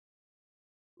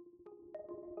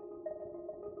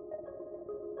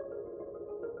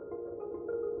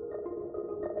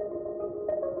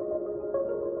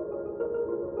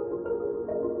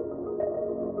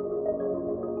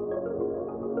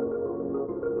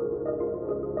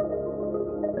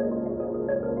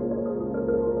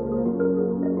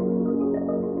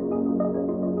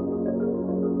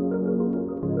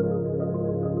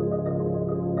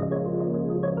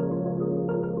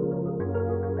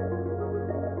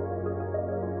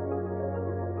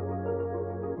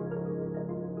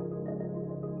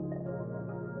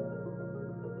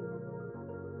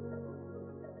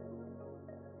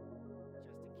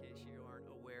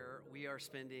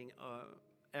spending,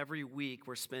 every week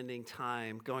we're spending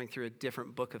time going through a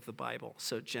different book of the Bible.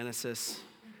 So Genesis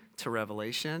to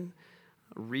Revelation.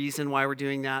 Reason why we're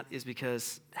doing that is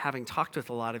because having talked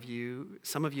with a lot of you,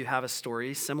 some of you have a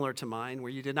story similar to mine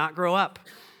where you did not grow up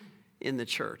in the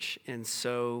church. And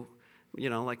so,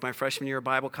 like my freshman year of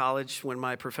Bible college, when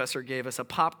my professor gave us a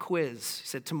pop quiz, he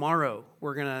said, tomorrow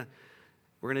we're gonna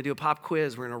do a pop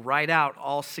quiz. We're gonna write out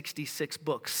all 66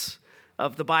 books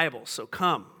of the Bible. So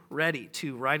come ready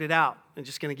to write it out. I'm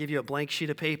just gonna give you a blank sheet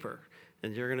of paper,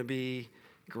 and you're gonna be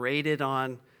graded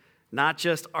on not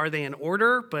just are they in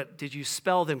order, but did you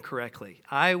spell them correctly?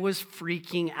 I was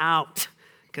freaking out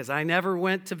because I never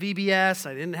went to VBS.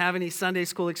 I didn't have any Sunday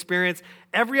school experience.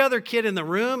 Every other kid in the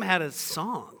room had a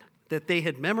song that they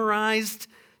had memorized.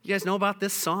 You guys know about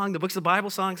this song, the Books of the Bible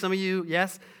song? Some of you,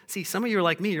 yes? See, some of you are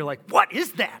like me. You're like, what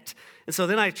is that? And so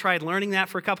then I tried learning that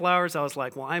for a couple hours. I was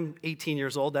like, well, I'm 18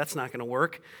 years old. That's not going to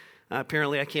work.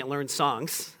 Apparently, I can't learn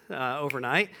songs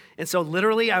overnight. And so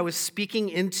literally, I was speaking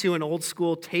into an old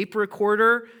school tape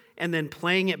recorder and then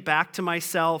playing it back to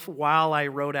myself while I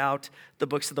wrote out the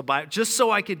books of the Bible, just so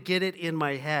I could get it in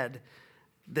my head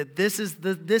that this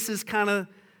is kind of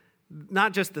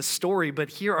not just the story, but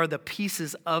here are the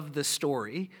pieces of the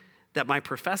story that my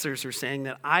professors are saying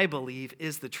that I believe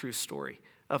is the true story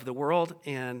of the world.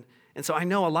 And so I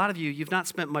know a lot of you've not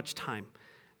spent much time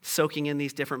soaking in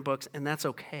these different books, and that's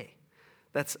okay.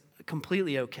 That's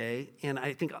completely okay. And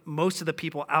I think most of the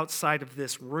people outside of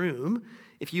this room,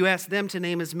 if you ask them to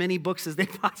name as many books as they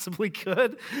possibly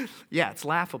could, yeah, it's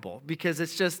laughable because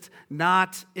it's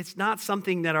not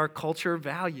something that our culture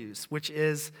values, which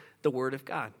is the Word of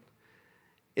God.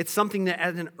 It's something that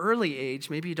at an early age,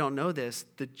 maybe you don't know this,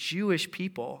 the Jewish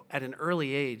people at an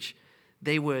early age,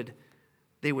 they would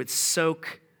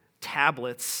soak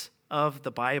tablets of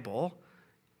the Bible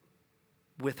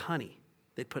with honey.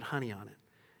 They'd put honey on it.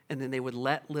 And then they would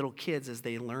let little kids, as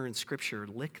they learn Scripture,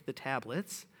 lick the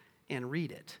tablets and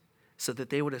read it so that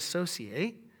they would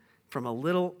associate from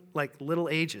little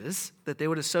ages, that they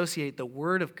would associate the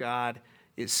Word of God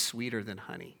is sweeter than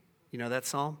honey. You know that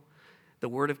psalm? The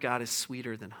Word of God is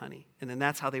sweeter than honey. And then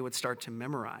that's how they would start to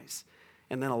memorize.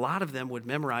 And then a lot of them would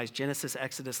memorize Genesis,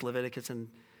 Exodus, Leviticus, and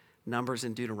Numbers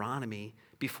and Deuteronomy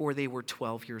before they were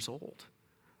 12 years old.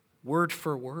 Word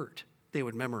for word, they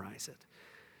would memorize it.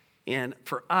 And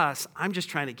for us, I'm just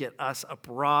trying to get us a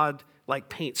broad,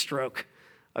 paint stroke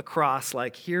across,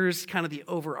 here's kind of the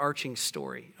overarching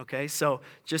story, okay? So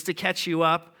just to catch you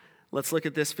up, let's look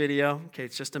at this video. Okay,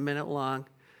 it's just a minute long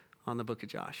on the book of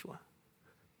Joshua.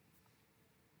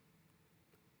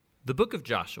 The book of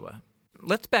Joshua.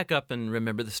 Let's back up and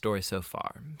remember the story so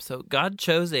far. So God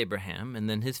chose Abraham, and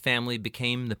then his family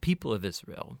became the people of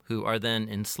Israel, who are then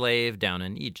enslaved down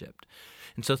in Egypt.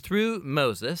 And so through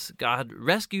Moses, God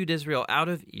rescued Israel out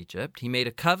of Egypt. He made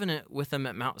a covenant with them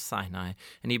at Mount Sinai,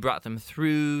 and he brought them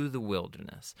through the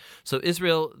wilderness. So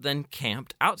Israel then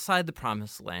camped outside the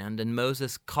promised land, and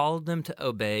Moses called them to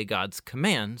obey God's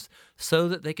commands so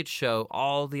that they could show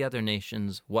all the other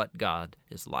nations what God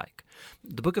is like.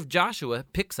 The book of Joshua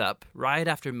picks up right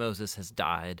after Moses has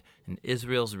died, and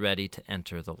Israel's ready to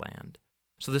enter the land.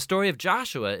 So the story of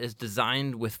Joshua is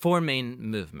designed with four main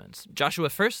movements. Joshua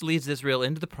first leads Israel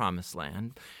into the promised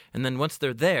land, and then once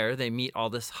they're there, they meet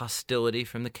all this hostility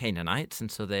from the Canaanites,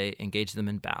 and so they engage them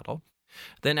in battle.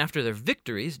 Then after their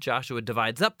victories, Joshua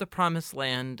divides up the promised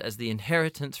land as the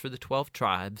inheritance for the 12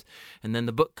 tribes, and then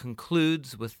the book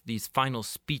concludes with these final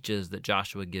speeches that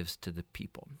Joshua gives to the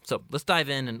people. So let's dive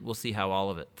in, and we'll see how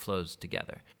all of it flows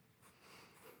together.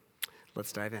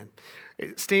 Let's dive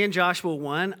in. Stay in Joshua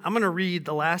 1. I'm going to read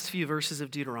the last few verses of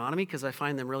Deuteronomy because I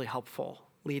find them really helpful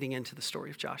leading into the story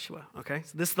of Joshua. Okay?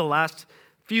 So this is the last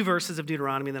few verses of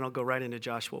Deuteronomy, and then I'll go right into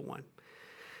Joshua 1. It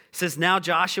says, Now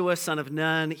Joshua, son of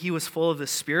Nun, he was full of the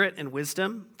Spirit and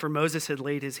wisdom, for Moses had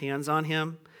laid his hands on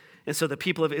him. And so the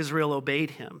people of Israel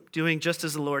obeyed him, doing just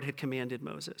as the Lord had commanded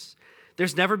Moses.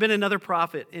 There's never been another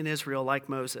prophet in Israel like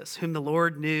Moses, whom the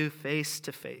Lord knew face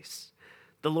to face.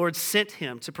 The Lord sent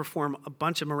him to perform a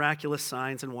bunch of miraculous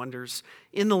signs and wonders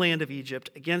in the land of Egypt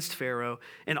against Pharaoh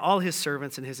and all his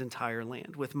servants and his entire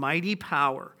land. With mighty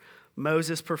power,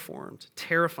 Moses performed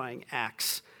terrifying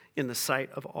acts in the sight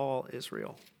of all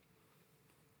Israel.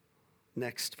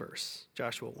 Next verse,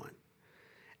 Joshua 1.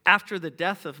 After the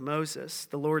death of Moses,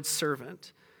 the Lord's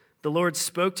servant, the Lord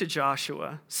spoke to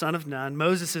Joshua, son of Nun,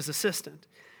 Moses' assistant.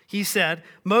 He said,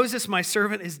 Moses, my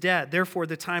servant, is dead. Therefore,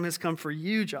 the time has come for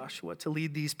you, Joshua, to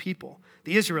lead these people,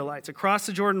 the Israelites, across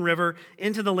the Jordan River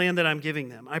into the land that I'm giving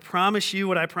them. I promise you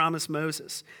what I promised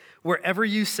Moses. Wherever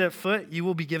you set foot, you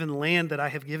will be given land that I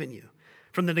have given you.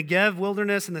 From the Negev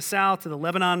wilderness in the south to the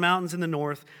Lebanon mountains in the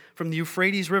north, from the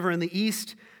Euphrates River in the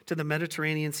east to the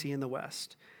Mediterranean Sea in the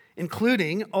west,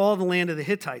 including all the land of the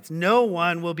Hittites. No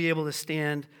one will be able to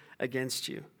stand against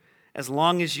you as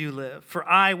long as you live, for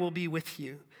I will be with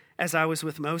you. As I was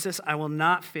with Moses, I will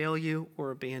not fail you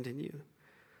or abandon you.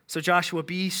 So Joshua,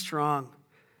 be strong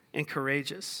and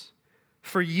courageous,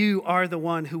 for you are the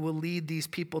one who will lead these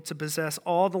people to possess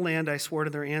all the land I swore to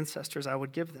their ancestors I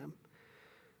would give them.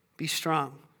 Be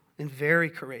strong and very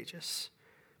courageous.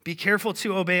 Be careful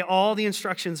to obey all the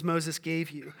instructions Moses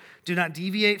gave you. Do not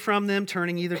deviate from them,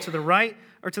 turning either to the right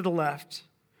or to the left.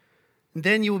 And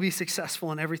then you will be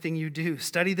successful in everything you do.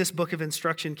 Study this book of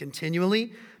instruction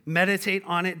continually. Meditate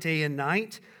on it day and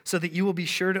night, so that you will be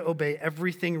sure to obey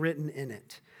everything written in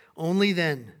it. Only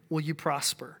then will you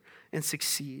prosper and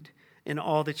succeed in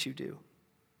all that you do.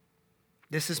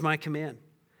 This is my command.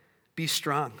 Be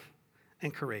strong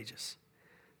and courageous.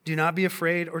 Do not be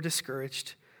afraid or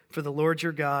discouraged, for the Lord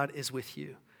your God is with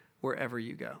you wherever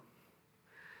you go.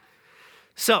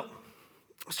 So,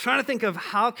 I was trying to think of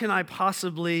how can I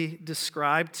possibly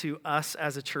describe to us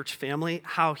as a church family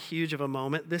how huge of a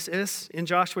moment this is. In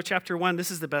Joshua chapter 1,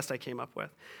 this is the best I came up with.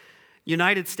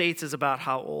 United States is about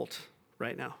how old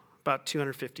right now? About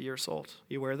 250 years old.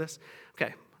 You aware of this?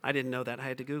 Okay, I didn't know that. I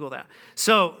had to Google that.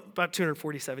 So, about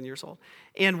 247 years old.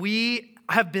 And we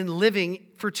have been living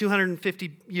for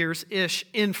 250 years-ish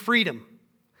in freedom.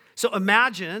 So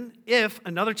imagine if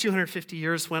another 250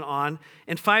 years went on,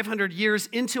 and 500 years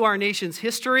into our nation's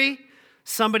history,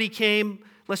 somebody came,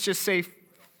 let's just say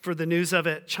for the news of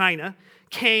it, China,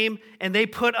 came and they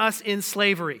put us in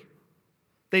slavery.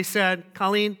 They said,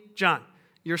 Colleen, John,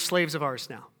 you're slaves of ours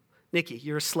now. Nikki,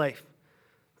 you're a slave.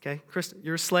 Okay, Kristen,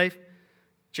 you're a slave.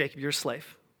 Jacob, you're a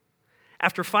slave.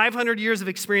 After 500 years of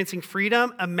experiencing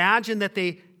freedom, imagine that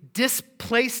they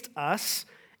displaced us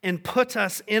and put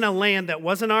us in a land that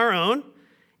wasn't our own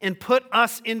and put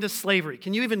us into slavery.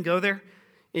 Can you even go there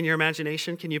in your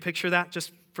imagination? Can you picture that?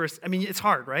 It's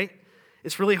hard, right?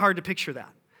 It's really hard to picture that.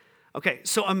 Okay,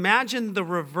 so imagine the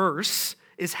reverse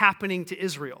is happening to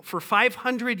Israel. For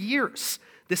 500 years,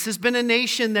 this has been a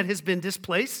nation that has been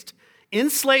displaced in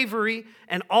slavery,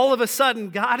 and all of a sudden,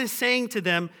 God is saying to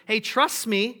them, hey, trust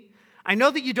me. I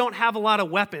know that you don't have a lot of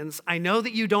weapons. I know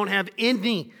that you don't have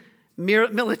any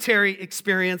military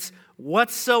experience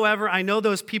whatsoever. I know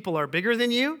those people are bigger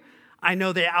than you. I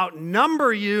know they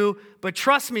outnumber you, but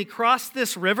trust me, cross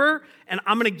this river, and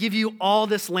I'm going to give you all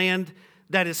this land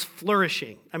that is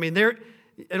flourishing. I don't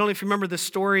know if you remember the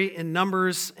story in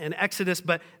Numbers and Exodus,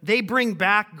 but they bring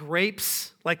back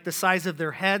grapes like the size of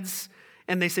their heads,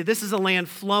 and they say, this is a land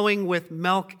flowing with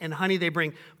milk and honey. They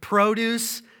bring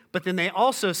produce, but then they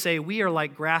also say, we are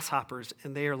like grasshoppers,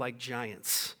 and they are like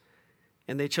giants.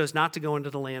 And they chose not to go into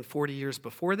the land 40 years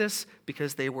before this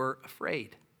because they were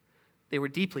afraid. They were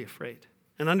deeply afraid,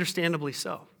 and understandably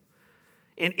so.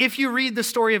 And if you read the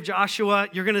story of Joshua,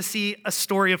 you're going to see a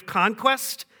story of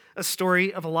conquest, a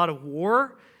story of a lot of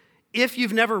war. If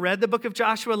you've never read the book of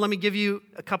Joshua, let me give you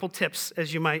a couple tips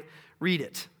as you might read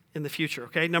it in the future,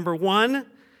 okay? Number one,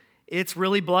 it's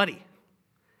really bloody.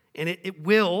 And it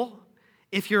will,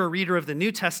 if you're a reader of the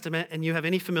New Testament and you have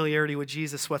any familiarity with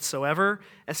Jesus whatsoever,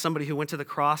 as somebody who went to the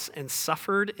cross and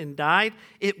suffered and died,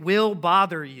 it will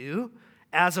bother you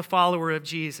as a follower of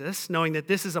Jesus, knowing that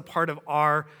this is a part of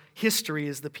our history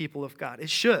as the people of God. It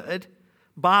should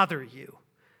bother you.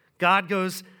 God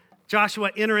goes,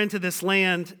 Joshua, enter into this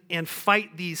land and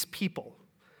fight these people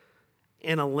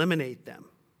and eliminate them.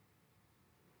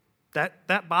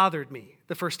 That bothered me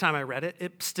the first time I read it.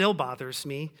 It still bothers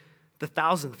me the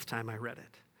 1,000th time I read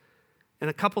it. And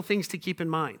a couple things to keep in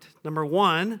mind. Number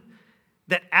one,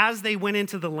 that as they went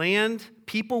into the land,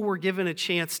 people were given a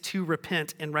chance to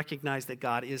repent and recognize that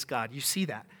God is God. You see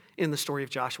that in the story of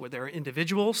Joshua. There are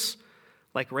individuals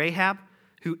like Rahab,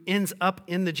 who ends up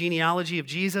in the genealogy of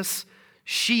Jesus.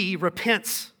 She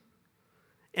repents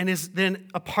and is then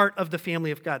a part of the family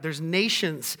of God. There's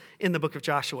nations in the book of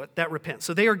Joshua that repent.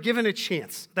 So they are given a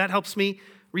chance. That helps me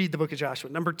read the book of Joshua.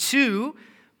 Number two,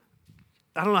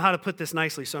 I don't know how to put this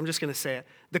nicely, so I'm just going to say it.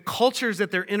 The cultures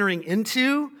that they're entering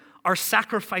into are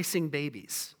sacrificing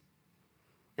babies.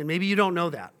 And maybe you don't know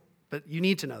that, but you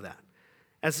need to know that.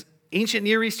 As ancient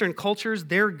Near Eastern cultures,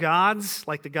 their gods,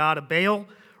 like the god of Baal,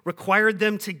 required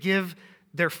them to give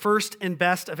their first and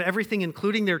best of everything,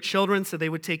 including their children, so they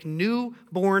would take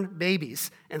newborn babies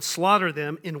and slaughter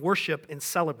them in worship and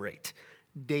celebrate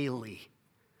daily.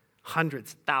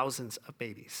 Hundreds, thousands of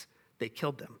babies. They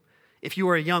killed them. If you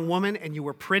were a young woman and you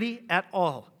were pretty at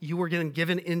all, you were getting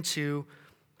given into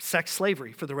sex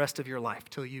slavery for the rest of your life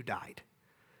till you died.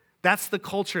 That's the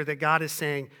culture that God is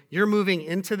saying, you're moving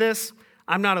into this.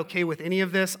 I'm not okay with any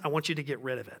of this. I want you to get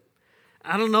rid of it.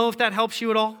 I don't know if that helps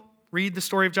you at all. Read the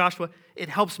story of Joshua. It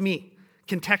helps me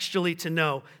contextually to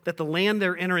know that the land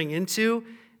they're entering into,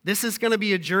 this is going to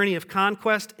be a journey of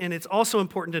conquest, and it's also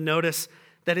important to notice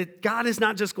that God is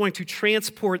not just going to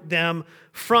transport them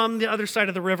from the other side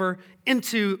of the river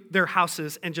into their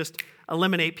houses and just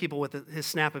eliminate people with his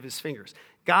snap of his fingers.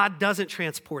 God doesn't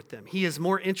transport them. He is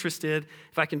more interested,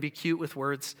 if I can be cute with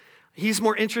words, he's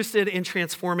more interested in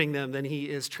transforming them than he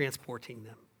is transporting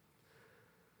them.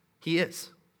 He is.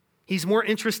 He's more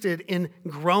interested in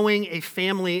growing a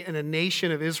family and a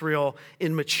nation of Israel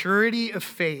in maturity of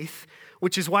faith,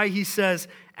 which is why he says,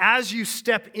 as you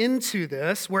step into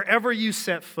this, wherever you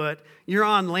set foot, you're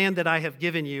on land that I have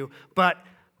given you. But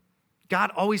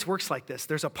God always works like this.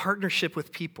 There's a partnership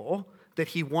with people that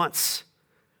he wants.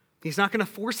 He's not going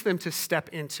to force them to step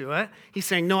into it. He's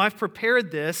saying, no, I've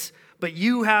prepared this, but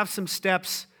you have some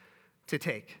steps to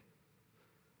take.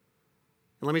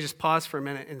 And let me just pause for a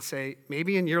minute and say,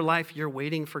 maybe in your life you're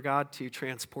waiting for God to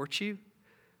transport you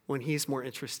when he's more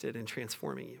interested in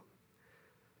transforming you.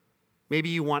 Maybe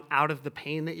you want out of the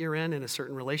pain that you're in a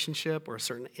certain relationship or a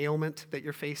certain ailment that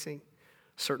you're facing,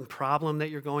 a certain problem that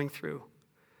you're going through.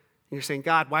 And you're saying,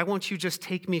 God, why won't you just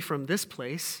take me from this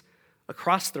place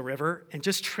across the river and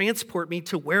just transport me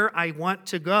to where I want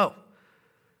to go?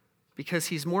 Because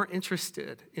he's more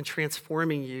interested in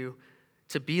transforming you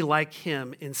to be like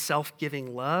him in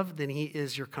self-giving love than he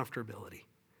is your comfortability.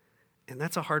 And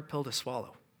that's a hard pill to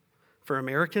swallow. For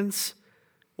Americans,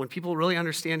 when people really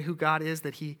understand who God is,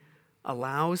 that he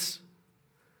allows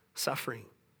suffering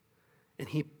and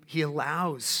he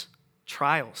allows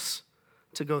trials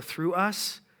to go through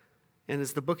us. And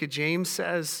as the book of James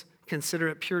says, consider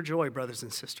it pure joy, brothers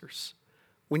and sisters,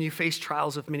 when you face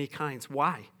trials of many kinds.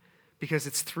 Why? Because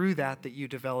it's through that you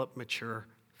develop mature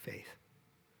faith.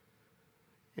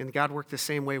 And God worked the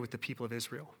same way with the people of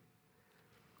Israel.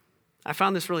 I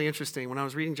found this really interesting. When I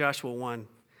was reading Joshua 1,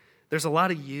 there's a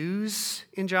lot of yous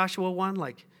in Joshua 1.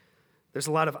 Like, there's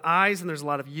a lot of I's and there's a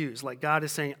lot of yous. Like, God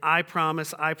is saying, I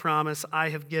promise, I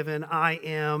have given, I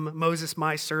am, Moses,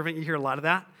 my servant. You hear a lot of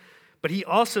that. But he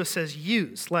also says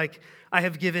yous, like, I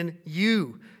have given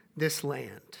you this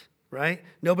land, right?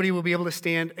 Nobody will be able to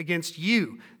stand against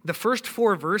you. The first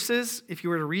 4 verses, if you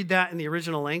were to read that in the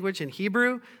original language in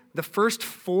Hebrew, the first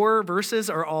 4 verses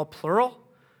are all plural,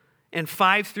 and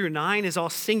 5 through 9 is all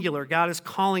singular. God is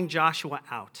calling Joshua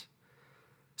out.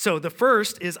 So the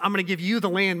first is, I'm going to give you the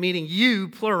land, meaning you,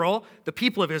 plural, the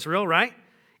people of Israel, right?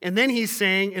 And then he's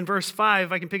saying in verse 5,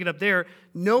 if I can pick it up there,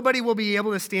 nobody will be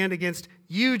able to stand against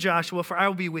you, Joshua, for I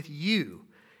will be with you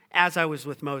as I was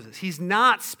with Moses. He's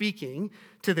not speaking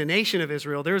to the nation of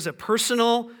Israel. There's a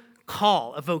personal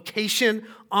call, a vocation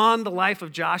on the life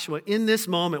of Joshua in this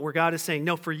moment where God is saying,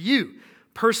 no, for you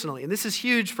personally. And this is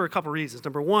huge for a couple reasons.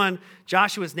 Number one,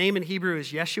 Joshua's name in Hebrew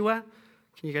is Yeshua.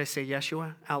 Can you guys say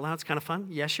Yeshua out loud? It's kind of fun.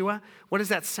 Yeshua. What does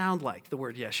that sound like, the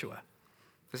word Yeshua?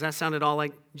 Does that sound at all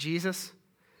like Jesus?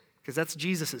 Because that's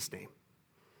Jesus' name.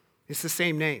 It's the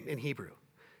same name in Hebrew.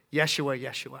 Yeshua,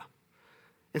 Yeshua.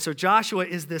 And so Joshua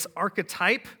is this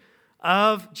archetype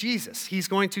of Jesus. He's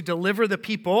going to deliver the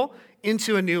people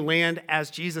into a new land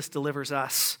as Jesus delivers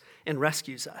us and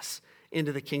rescues us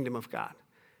into the kingdom of God.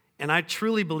 And I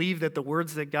truly believe that the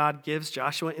words that God gives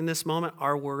Joshua in this moment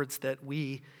are words that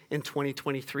we in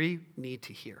 2023 need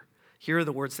to hear. Here are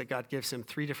the words that God gives him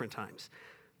 3 different times.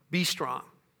 Be strong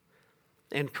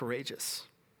and courageous.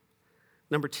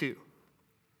 Number 2,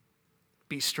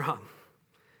 be strong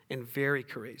and very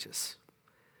courageous.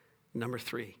 Number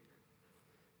 3,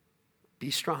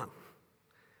 be strong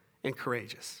and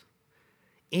courageous.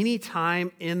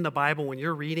 Anytime in the Bible when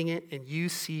you're reading it and you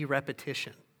see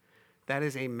repetition, that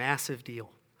is a massive deal.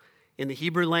 In the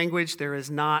Hebrew language, there is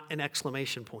not an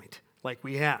exclamation point like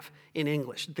we have in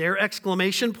English. Their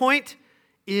exclamation point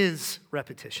is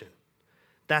repetition.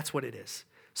 That's what it is.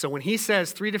 So when he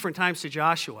says 3 different times to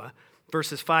Joshua,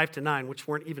 verses 5 to 9, which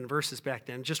weren't even verses back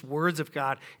then, just words of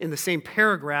God in the same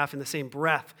paragraph, in the same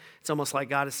breath, it's almost like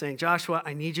God is saying, Joshua,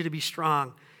 I need you to be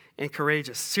strong and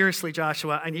courageous. Seriously,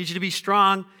 Joshua, I need you to be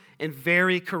strong and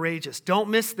very courageous. Don't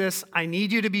miss this. I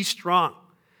need you to be strong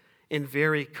and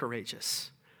very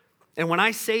courageous. And when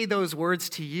I say those words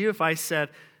to you, if I said,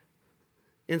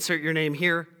 insert your name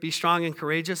here, be strong and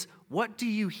courageous, what do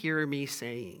you hear me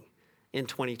saying in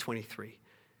 2023?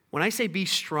 When I say be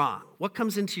strong, what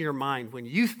comes into your mind when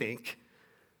you think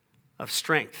of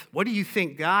strength? What do you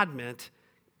think God meant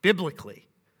biblically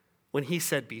when he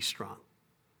said be strong?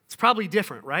 It's probably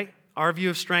different, right? Our view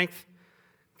of strength,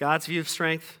 God's view of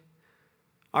strength,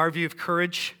 our view of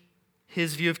courage,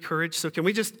 his view of courage. So can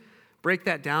we just break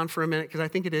that down for a minute? Because I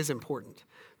think it is important.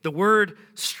 The word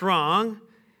strong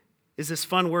is this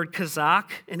fun word, kazak,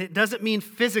 and it doesn't mean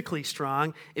physically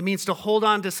strong. It means to hold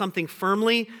on to something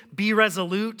firmly, be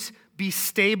resolute, be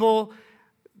stable.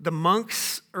 The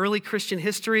monks, early Christian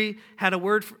history, had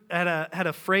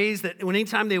a phrase that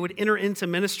anytime they would enter into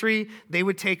ministry, they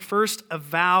would take first a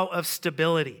vow of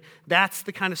stability. That's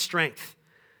the kind of strength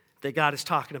that God is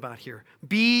talking about here.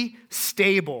 Be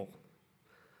stable.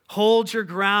 Hold your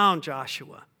ground,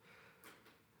 Joshua.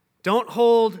 Don't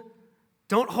hold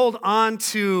on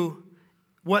to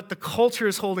what the culture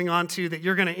is holding on to that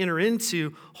you're going to enter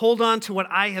into. Hold on to what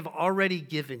I have already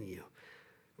given you.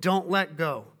 Don't let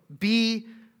go. Be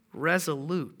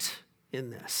resolute in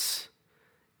this.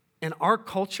 In our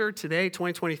culture today,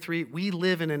 2023, we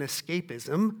live in an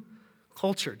escapism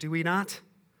culture, do we not?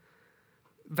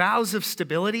 Vows of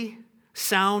stability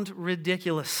sound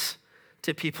ridiculous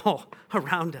to people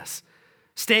around us.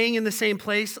 Staying in the same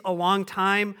place a long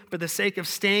time for the sake of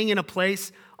staying in a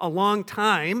place a long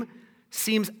time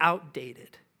seems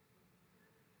outdated.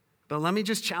 But let me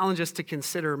just challenge us to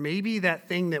consider maybe that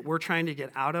thing that we're trying to get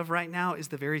out of right now is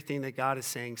the very thing that God is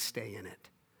saying, stay in it.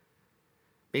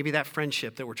 Maybe that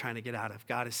friendship that we're trying to get out of,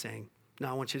 God is saying, no,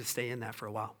 I want you to stay in that for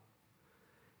a while.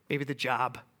 Maybe the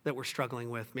job that we're struggling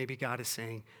with, maybe God is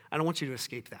saying, I don't want you to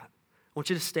escape that. I want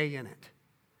you to stay in it.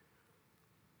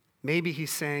 Maybe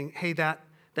he's saying, hey, that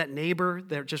neighbor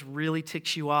that just really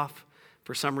ticks you off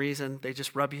for some reason, they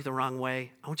just rub you the wrong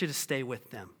way. I want you to stay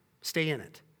with them. Stay in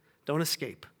it. Don't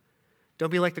escape. Don't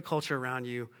be like the culture around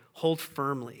you. Hold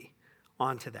firmly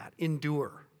onto that.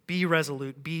 Endure. Be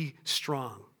resolute. Be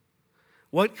strong.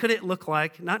 What could it look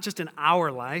like, not just in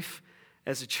our life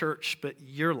as a church, but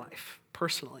your life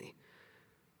personally,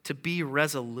 to be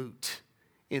resolute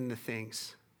in the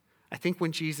things? I think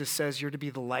when Jesus says you're to be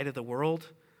the light of the world,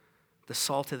 the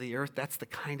salt of the earth, that's the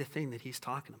kind of thing that he's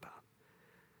talking about.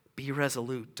 Be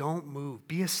resolute. Don't move.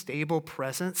 Be a stable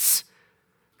presence.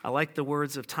 I like the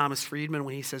words of Thomas Friedman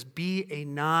when he says, be a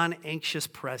non-anxious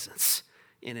presence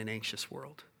in an anxious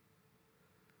world.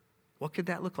 What could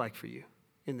that look like for you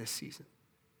in this season?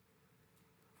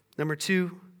 Number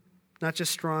 2, not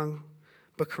just strong,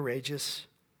 but courageous.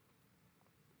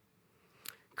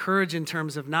 Courage in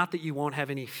terms of not that you won't have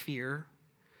any fear.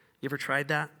 You ever tried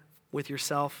that with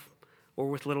yourself or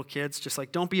with little kids? Just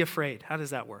like, don't be afraid. How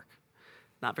does that work?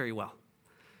 Not very well.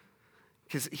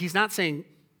 Because he's not saying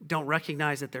don't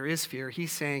recognize that there is fear.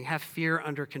 He's saying have fear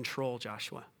under control,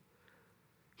 Joshua.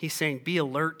 He's saying be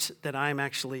alert that I'm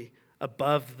actually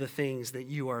above the things that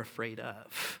you are afraid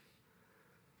of.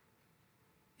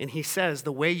 And he says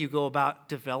the way you go about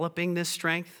developing this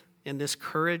strength and this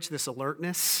courage, this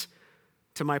alertness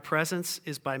to my presence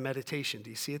is by meditation. Do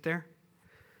you see it there?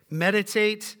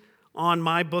 Meditate on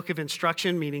my book of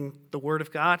instruction, meaning the Word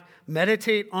of God.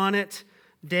 Meditate on it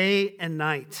day and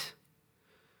night.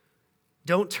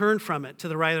 Don't turn from it to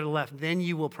the right or the left. Then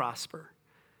you will prosper.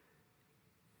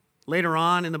 Later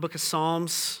on in the book of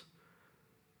Psalms,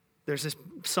 there's this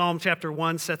Psalm chapter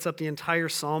 1 sets up the entire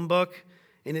Psalm book,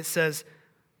 and it says,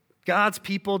 God's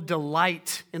people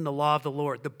delight in the law of the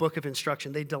Lord, the book of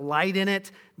instruction. They delight in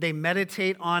it. They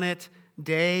meditate on it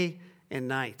day and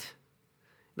night.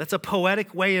 That's a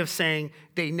poetic way of saying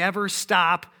they never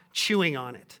stop chewing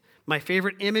on it. My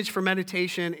favorite image for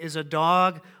meditation is a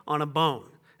dog on a bone.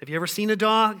 Have you ever seen a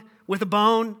dog with a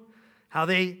bone? How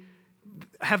they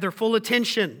have their full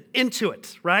attention into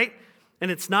it, right?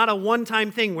 And it's not a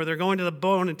one-time thing where they're going to the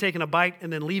bone and taking a bite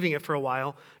and then leaving it for a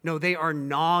while. No, they are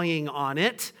gnawing on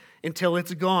it until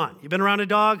it's gone. You've been around a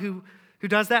dog who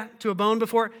does that to a bone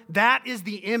before? That is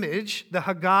the image, the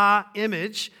Haggah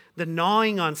image, the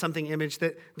gnawing on something image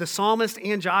that the psalmist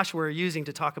and Joshua are using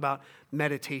to talk about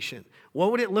meditation. What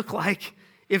would it look like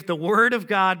if the Word of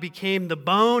God became the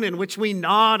bone in which we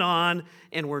gnawed on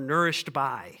and were nourished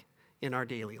by in our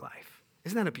daily life?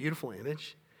 Isn't that a beautiful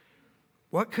image?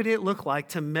 What could it look like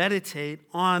to meditate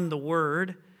on the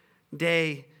Word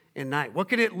day and night? What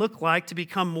could it look like to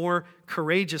become more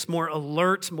courageous, more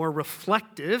alert, more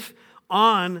reflective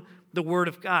on the Word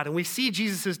of God? And we see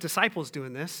Jesus' disciples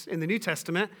doing this in the New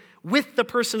Testament with the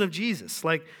person of Jesus.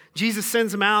 Like Jesus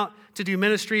sends them out to do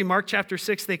ministry. Mark chapter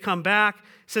 6, they come back. It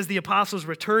says the apostles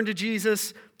returned to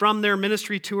Jesus from their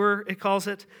ministry tour, it calls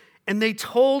it. And they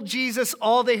told Jesus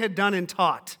all they had done and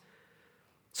taught.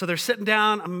 So they're sitting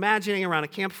down, I'm imagining around a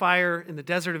campfire in the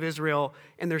desert of Israel,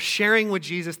 and they're sharing with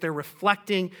Jesus, they're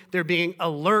reflecting, they're being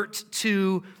alert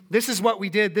to, this is what we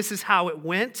did, this is how it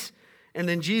went. And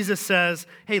then Jesus says,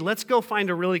 hey, let's go find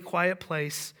a really quiet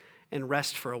place and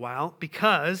rest for a while,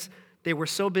 because they were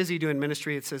so busy doing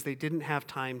ministry, it says they didn't have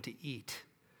time to eat.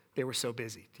 They were so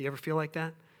busy. Do you ever feel like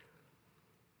that?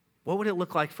 What would it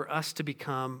look like for us to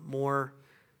become more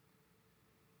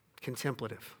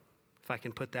contemplative, if I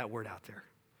can put that word out there?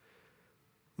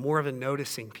 More of a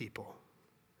noticing people.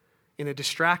 In a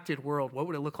distracted world, what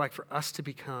would it look like for us to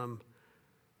become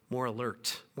more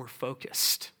alert, more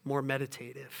focused, more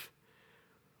meditative?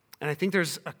 And I think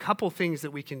there's a couple things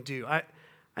that we can do. I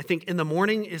think in the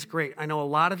morning is great. I know a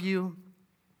lot of you,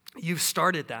 you've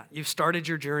started that. You've started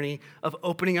your journey of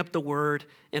opening up the Word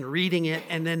and reading it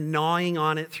and then gnawing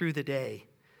on it through the day.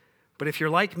 But if you're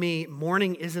like me,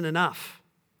 morning isn't enough.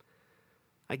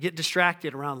 I get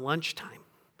distracted around lunchtime.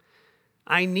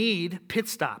 I need pit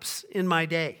stops in my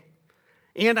day.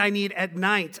 And I need at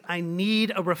night, I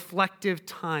need a reflective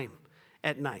time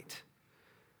at night.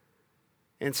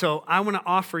 And so I want to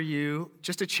offer you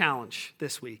just a challenge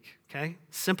this week, okay?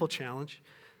 Simple challenge.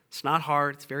 It's not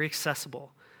hard. It's very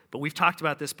accessible. But we've talked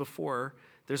about this before.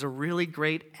 There's a really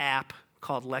great app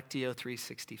called Lectio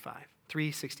 365.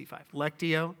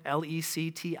 Lectio,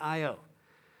 Lectio.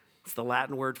 It's the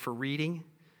Latin word for reading.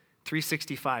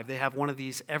 365. They have one of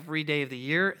these every day of the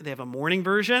year. They have a morning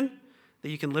version that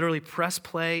you can literally press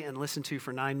play and listen to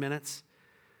for 9 minutes.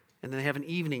 And then they have an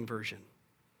evening version,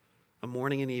 a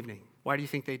morning and evening. Why do you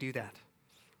think they do that?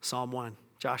 Psalm 1,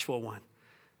 Joshua 1,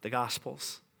 the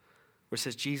Gospels, where it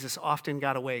says Jesus often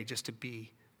got away just to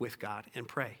be with God and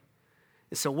pray.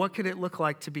 And so what could it look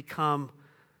like to become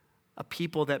a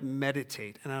people that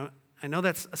meditate? And I know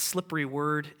that's a slippery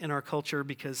word in our culture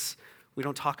because we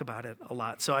don't talk about it a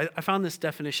lot. So I found this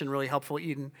definition really helpful.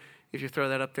 Eden, if you throw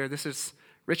that up there. This is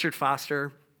Richard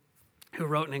Foster, who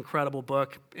wrote an incredible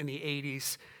book in the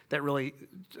 80s that really,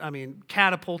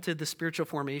 catapulted the spiritual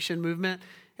formation movement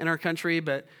in our country.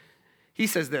 But he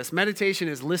says this: meditation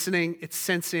is listening, it's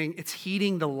sensing, it's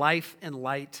heeding the life and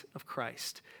light of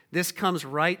Christ. This comes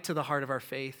right to the heart of our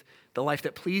faith. The life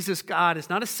that pleases God is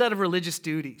not a set of religious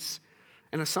duties.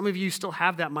 And some of you still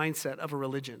have that mindset of a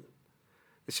religion.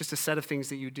 It's just a set of things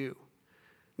that you do.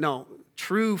 No,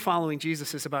 true following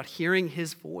Jesus is about hearing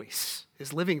his voice,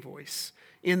 his living voice,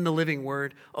 in the living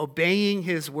word, obeying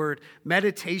his word.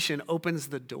 Meditation opens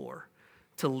the door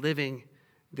to living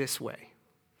this way.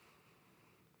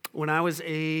 When I was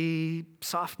a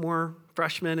sophomore,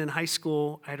 freshman in high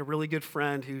school, I had a really good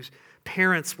friend whose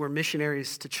parents were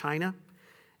missionaries to China,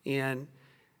 and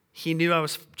he knew I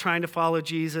was trying to follow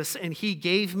Jesus, and he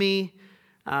gave me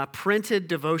a printed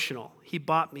devotional. He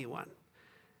bought me one.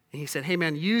 And he said, hey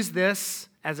man, use this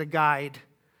as a guide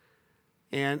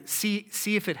and see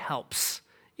if it helps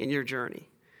in your journey.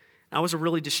 I was a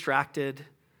really distracted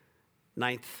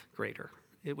 9th grader.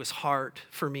 It was hard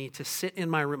for me to sit in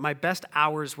my room. My best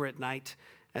hours were at night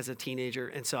as a teenager.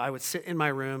 And so I would sit in my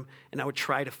room and I would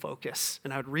try to focus.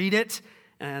 And I would read it,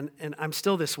 and I'm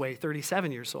still this way,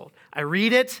 37 years old. I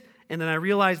read it, and then I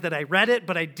realized that I read it,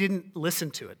 but I didn't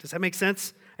listen to it. Does that make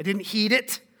sense? I didn't heed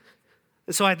it.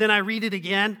 And so then I read it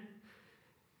again.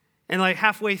 And like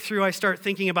halfway through, I start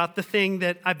thinking about the thing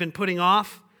that I've been putting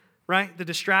off, right? The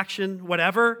distraction,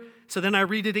 whatever. So then I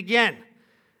read it again.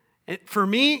 And for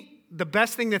me, the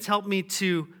best thing that's helped me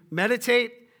to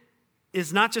meditate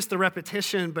is not just the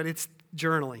repetition, but it's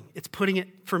journaling. It's putting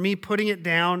it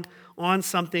down on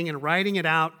something and writing it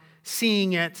out,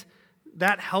 seeing it.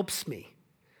 That helps me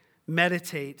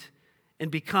meditate and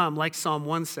become, like Psalm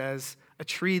 1 says, a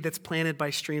tree that's planted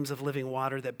by streams of living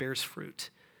water that bears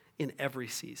fruit in every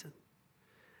season.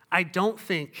 I don't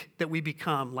think that we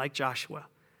become like Joshua.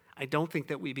 I don't think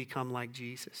that we become like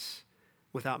Jesus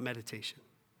without meditation.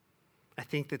 I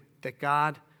think that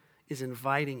God is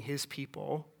inviting his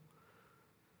people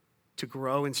to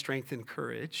grow in strength and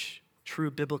courage, true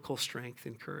biblical strength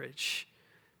and courage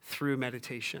through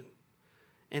meditation.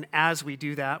 And as we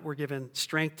do that, we're given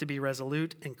strength to be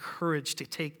resolute and courage to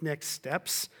take next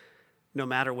steps no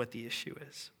matter what the issue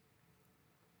is.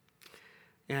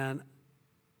 And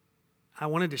I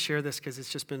wanted to share this because it's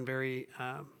just been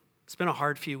it's been a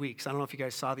hard few weeks. I don't know if you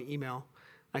guys saw the email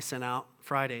I sent out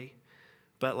Friday,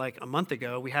 but like a month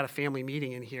ago, we had a family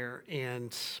meeting in here,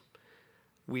 and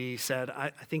we said, I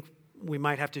think we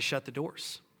might have to shut the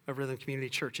doors of Rhythm Community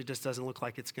Church. It just doesn't look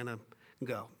like it's going to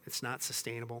go. It's not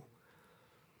sustainable.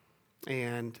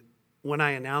 And when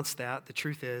I announced that, the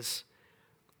truth is,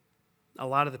 a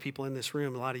lot of the people in this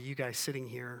room, a lot of you guys sitting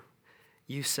here,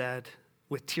 you said,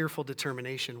 with tearful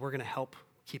determination, we're going to help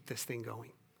keep this thing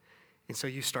going. And so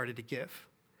you started to give.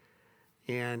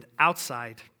 And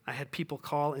outside, I had people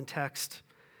call and text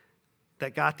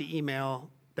that got the email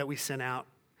that we sent out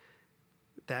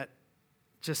that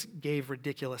just gave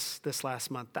ridiculous, this last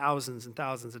month, thousands and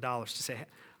thousands of dollars to say,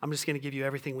 I'm just going to give you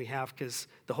everything we have because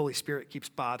the Holy Spirit keeps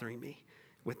bothering me.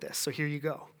 with this. So here you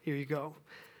go. Here you go.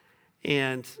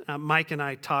 And Mike and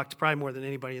I talked probably more than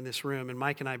anybody in this room, and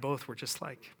Mike and I both were just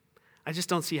like, I just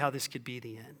don't see how this could be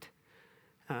the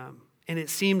end. And it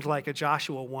seemed like a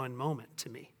Joshua 1 moment to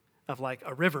me, of like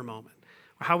a river moment.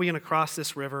 How are we going to cross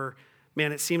this river?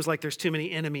 Man, it seems like there's too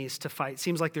many enemies to fight. It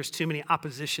seems like there's too many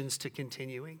oppositions to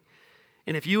continuing.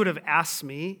 And if you would have asked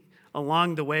me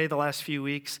along the way the last few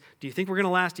weeks, do you think we're going to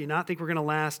last? Do you not think we're going to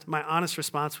last? My honest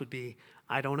response would be,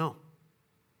 I don't know.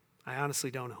 I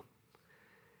honestly don't know.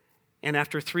 And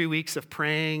after 3 weeks of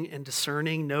praying and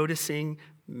discerning, noticing,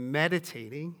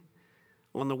 meditating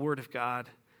on the Word of God,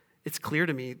 it's clear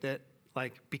to me that,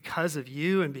 like, because of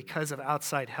you and because of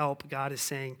outside help, God is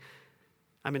saying,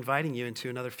 I'm inviting you into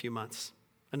another few months,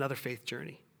 another faith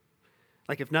journey.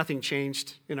 Like, if nothing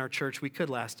changed in our church, we could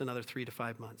last another 3 to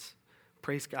 5 months.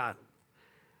 Praise God.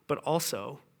 But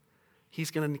also, he's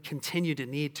going to continue to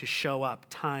need to show up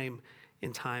time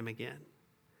and time again.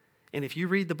 And if you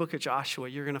read the book of Joshua,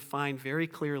 you're going to find very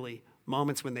clearly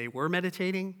moments when they were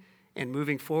meditating and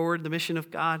moving forward the mission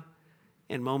of God,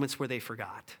 and moments where they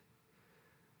forgot.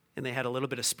 And they had a little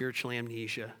bit of spiritual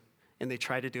amnesia, and they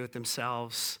tried to do it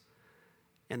themselves.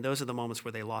 And those are the moments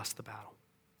where they lost the battle.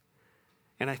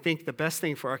 And I think the best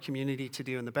thing for our community to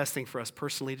do, and the best thing for us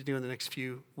personally to do in the next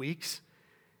few weeks,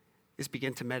 is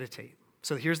begin to meditate.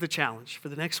 So here's the challenge. For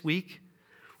the next week,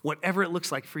 whatever it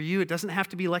looks like for you, it doesn't have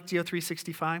to be Lectio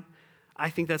 365. I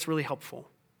think that's really helpful.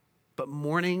 But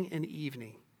morning and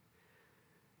evening,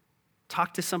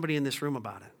 talk to somebody in this room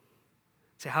about it.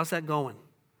 Say, how's that going?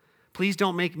 Please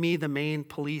don't make me the main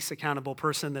police accountable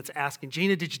person that's asking,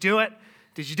 Gina, did you do it?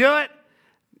 Did you do it?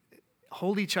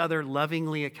 Hold each other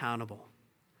lovingly accountable.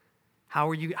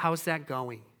 How's that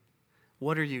going?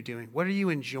 What are you doing? What are you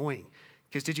enjoying?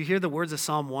 Because did you hear the words of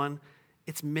Psalm 1?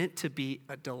 It's meant to be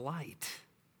a delight.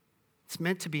 It's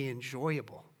meant to be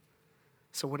enjoyable.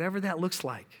 So whatever that looks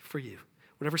like for you,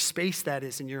 whatever space that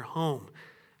is in your home,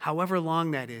 however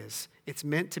long that is, it's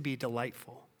meant to be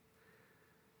delightful.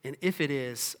 And if it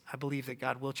is, I believe that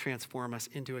God will transform us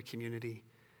into a community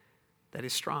that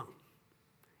is strong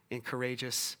and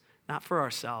courageous, not for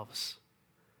ourselves,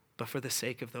 but for the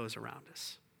sake of those around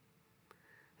us.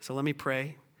 So let me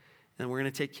pray, and we're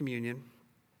going to take communion,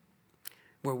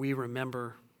 where we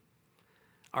remember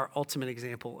our ultimate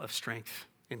example of strength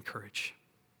and courage.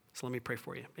 So let me pray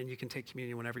for you, and you can take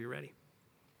communion whenever you're ready.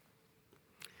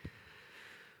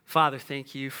 Father,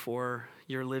 thank you for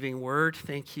your living word.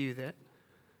 Thank you that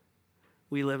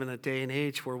we live in a day and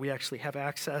age where we actually have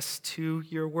access to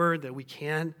your word, that we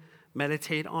can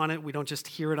meditate on it. We don't just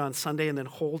hear it on Sunday and then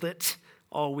hold it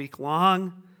all week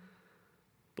long,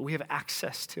 but we have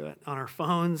access to it on our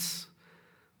phones,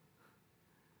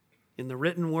 in the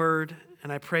written word.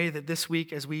 And I pray that this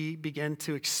week, as we begin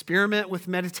to experiment with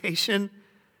meditation,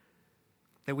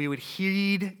 that we would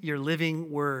heed your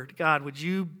living word. God, would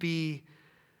you be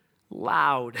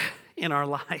loud in our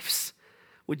lives?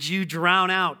 Would you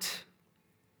drown out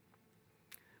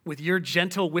with your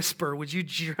gentle whisper? Would you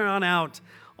drown out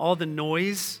all the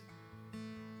noise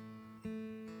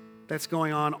that's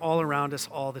going on all around us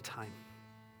all the time?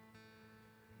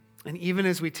 And even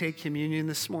as we take communion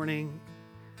this morning,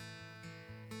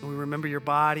 and we remember your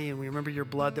body, and we remember your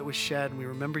blood that was shed, and we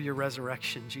remember your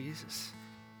resurrection, Jesus,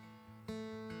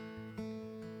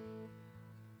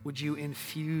 would you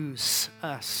infuse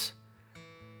us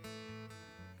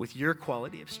with your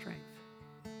quality of strength,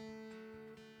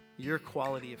 your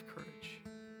quality of courage?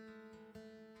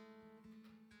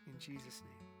 In Jesus'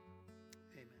 name,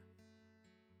 amen.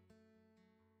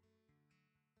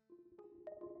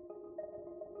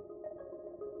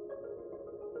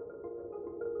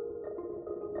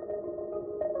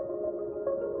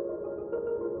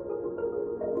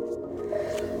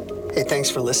 Hey, thanks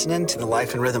for listening to the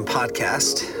Life in Rhythm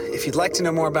podcast. If you'd like to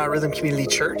know more about Rhythm Community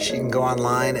Church, you can go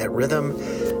online at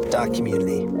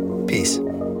rhythm.community. Peace.